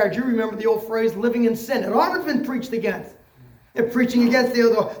bonds of marriage. You remember the old phrase, living in sin. It ought to have been preached against. And preaching against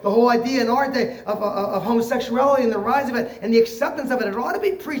the whole idea in our day of homosexuality and the rise of it and the acceptance of it. It ought to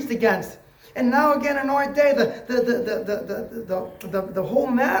be preached against. And now again in our day, the whole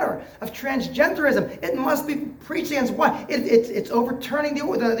matter of transgenderism, it must be preached against. Why? It's overturning the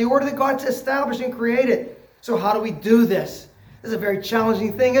order that God's established and created. So how do we do this? This is a very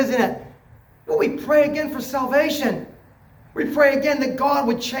challenging thing, isn't it? Well, we pray again for salvation. We pray again that God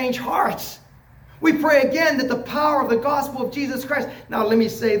would change hearts. We pray again that the power of the gospel of Jesus Christ. Now, let me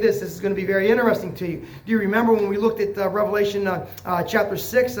say this. This is going to be very interesting to you. Do you remember when we looked at Revelation chapter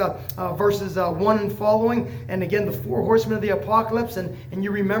 6, verses 1 and following? And again, the four horsemen of the apocalypse. And you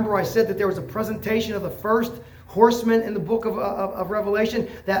remember I said that there was a presentation of the first horseman in the book of Revelation.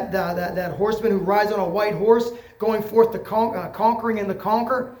 That horseman who rides on a white horse, going forth to conquering and to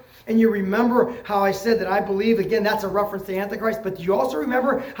conquer. And you remember how I said that I believe, again, that's a reference to Antichrist. But do you also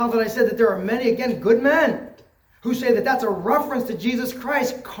remember how that I said that there are many, again, good men who say that that's a reference to Jesus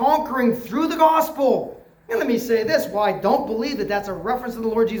Christ conquering through the gospel. And let me say this, while I don't believe that that's a reference to the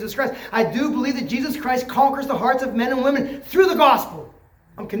Lord Jesus Christ, I do believe that Jesus Christ conquers the hearts of men and women through the gospel.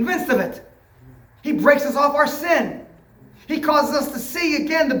 I'm convinced of it. He breaks us off our sin. He causes us to see,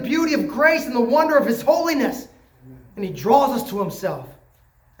 again, the beauty of grace and the wonder of His holiness. And He draws us to Himself.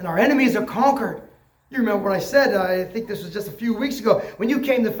 And our enemies are conquered. You remember what I said, I think this was just a few weeks ago. When you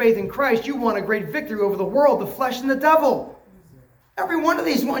came to faith in Christ, you won a great victory over the world, the flesh, and the devil. Every one of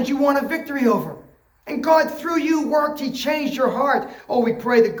these ones you won a victory over. And God, through you, worked. He changed your heart. Oh, we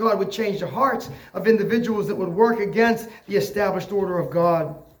pray that God would change the hearts of individuals that would work against the established order of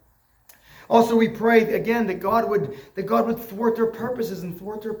God. Also, we pray, again, that God would thwart their purposes and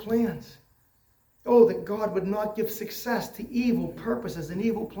thwart their plans. Oh, that God would not give success to evil purposes and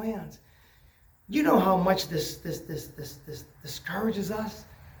evil plans. You know how much this discourages us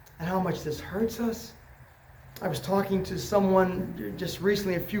and how much this hurts us? I was talking to someone just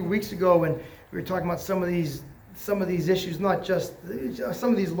recently, a few weeks ago, and we were talking about some of these issues, not just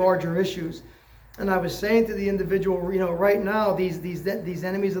some of these larger issues. And I was saying to the individual, right now, these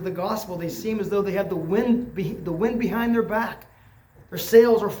enemies of the gospel, they seem as though they have the wind behind their back. Their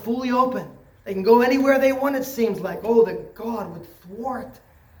sails are fully open. They can go anywhere they want, it seems like. Oh, that God would thwart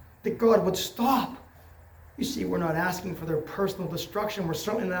that God would stop. You see, we're not asking for their personal destruction. We're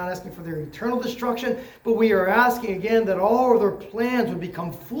certainly not asking for their eternal destruction. But we are asking again that all of their plans would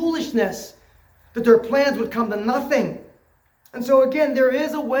become foolishness. That their plans would come to nothing. And so again, there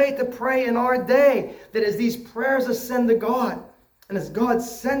is a way to pray in our day. That as these prayers ascend to God. And as God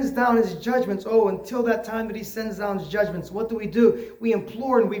sends down His judgments. Oh, until that time that He sends down His judgments. What do? We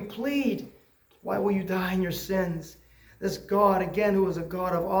implore and we plead. Why will you die in your sins? This God, again, who is a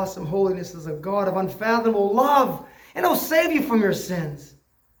God of awesome holiness, is a God of unfathomable love. And He'll save you from your sins.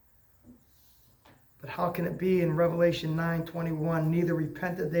 But how can it be in Revelation 9:21? Neither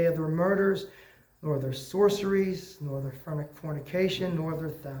repented they of their murders, nor their sorceries, nor their fornication, nor their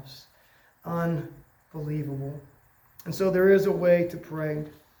thefts. Unbelievable. And so there is a way to pray.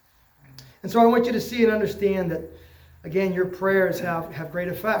 And so I want you to see and understand that, again, your prayers have great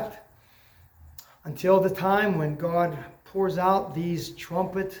effect. Until the time when God pours out these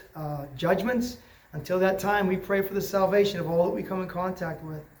trumpet judgments, until that time we pray for the salvation of all that we come in contact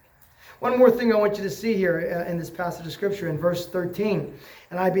with. One more thing I want you to see here in this passage of Scripture in verse 13.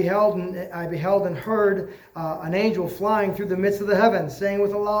 And I beheld and heard an angel flying through the midst of the heavens, saying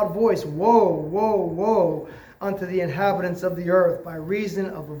with a loud voice, Woe, woe, woe unto the inhabitants of the earth, by reason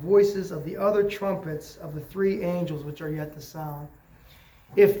of the voices of the other trumpets of the three angels which are yet to sound.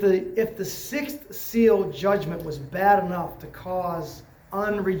 If the sixth seal judgment was bad enough to cause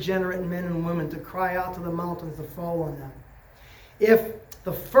unregenerate men and women to cry out to the mountains to fall on them, if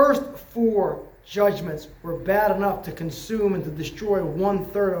the first four judgments were bad enough to consume and to destroy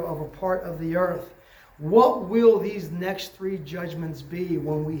 1/3 of a part of the earth, what will these next three judgments be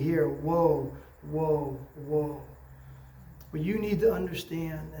when we hear, woe, woe, woe? Well, you need to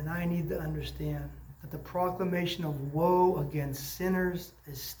understand, and I need to understand, that the proclamation of woe against sinners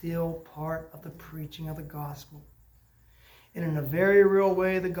is still part of the preaching of the gospel. And in a very real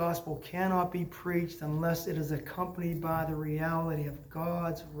way, the gospel cannot be preached unless it is accompanied by the reality of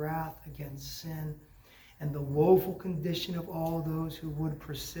God's wrath against sin and the woeful condition of all those who would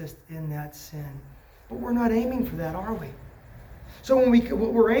persist in that sin. But we're not aiming for that, are we? So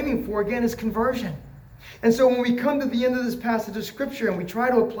what we're aiming for, again, is conversion. And so when we come to the end of this passage of Scripture and we try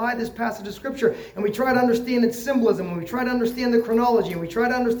to apply this passage of Scripture and we try to understand its symbolism, and we try to understand the chronology, and we try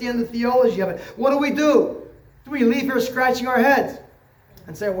to understand the theology of it, what do? Do we leave here scratching our heads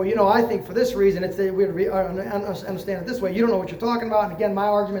and say, well, I think for this reason, we understand it this way. You don't know what you're talking about. And again, my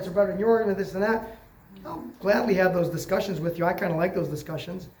arguments are better than your argument, this and that. I'll gladly have those discussions with you. I kind of like those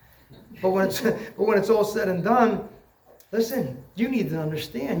discussions. But when it's all said and done, listen, you need to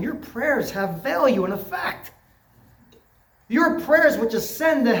understand your prayers have value and effect. Your prayers which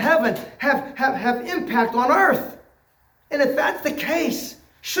ascend to heaven have impact on earth. And if that's the case,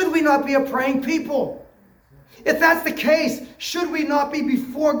 should we not be a praying people? If that's the case, should we not be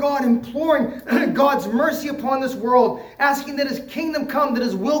before God imploring God's mercy upon this world, asking that His kingdom come, that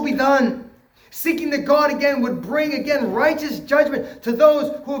His will be done, seeking that God again would bring again righteous judgment to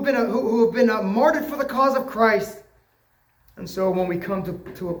those who have been martyred for the cause of Christ? And so when we come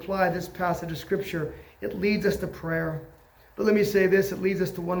to apply this passage of Scripture, it leads us to prayer. But let me say this, it leads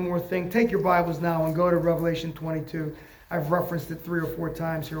us to one more thing. Take your Bibles now and go to Revelation 22. I've referenced it 3 or 4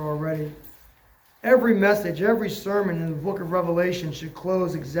 times here already. Every message, every sermon in the book of Revelation should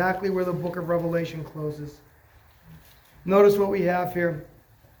close exactly where the book of Revelation closes. Notice what we have here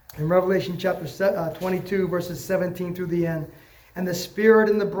in Revelation chapter 22, verses 17 through the end. And the Spirit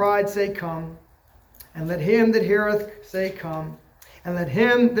and the bride say, Come. And let him that heareth say, Come. And let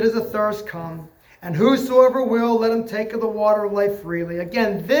him that is athirst come. And whosoever will, let him take of the water of life freely.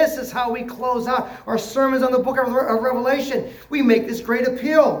 Again, this is how we close out our sermons on the book of Revelation. We make this great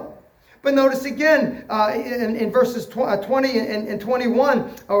appeal. But notice again, in verses 20 and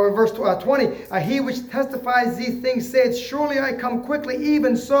 21, or verse 20, He which testifies these things saith, Surely I come quickly,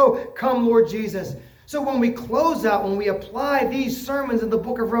 even so come Lord Jesus. So when we close out, when we apply these sermons in the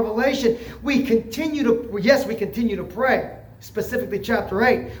book of Revelation, we continue to pray. Specifically chapter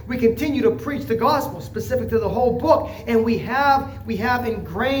 8. We continue to preach the gospel, specific to the whole book. And we have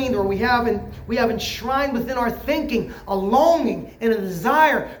ingrained, or we have enshrined within our thinking a longing and a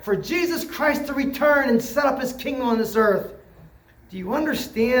desire for Jesus Christ to return and set up His kingdom on this earth. Do you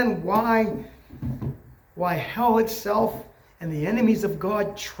understand why hell itself and the enemies of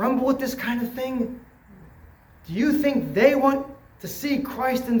God tremble at this kind of thing? Do you think they want to see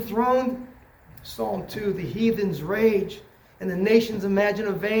Christ enthroned? Psalm 2, the heathens rage and the nations imagine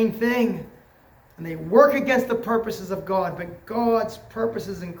a vain thing. And they work against the purposes of God. But God's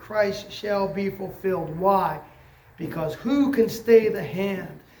purposes in Christ shall be fulfilled. Why? Because who can stay the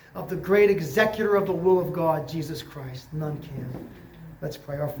hand of the great executor of the will of God, Jesus Christ? None can. Let's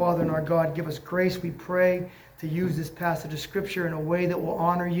pray. Our Father and our God, give us grace, we pray, to use this passage of Scripture in a way that will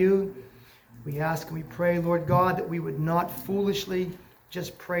honor you. We ask and we pray, Lord God, that we would not foolishly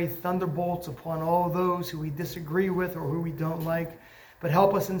just pray thunderbolts upon all those who we disagree with or who we don't like, but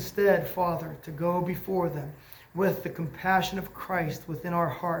help us instead, Father, to go before them with the compassion of Christ within our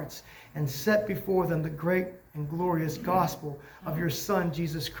hearts and set before them the great and glorious gospel of your Son,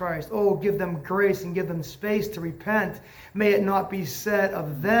 Jesus Christ. Oh, give them grace and give them space to repent. May it not be said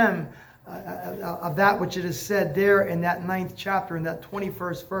of them, of that which it is said there in that 9th chapter, in that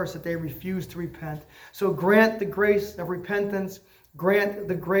 21st verse, that they refuse to repent. So grant the grace of repentance. Grant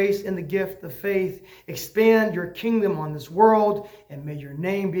the grace and the gift of faith. Expand your kingdom on this world, and may your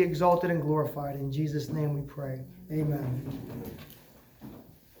name be exalted and glorified. In Jesus' name we pray. Amen.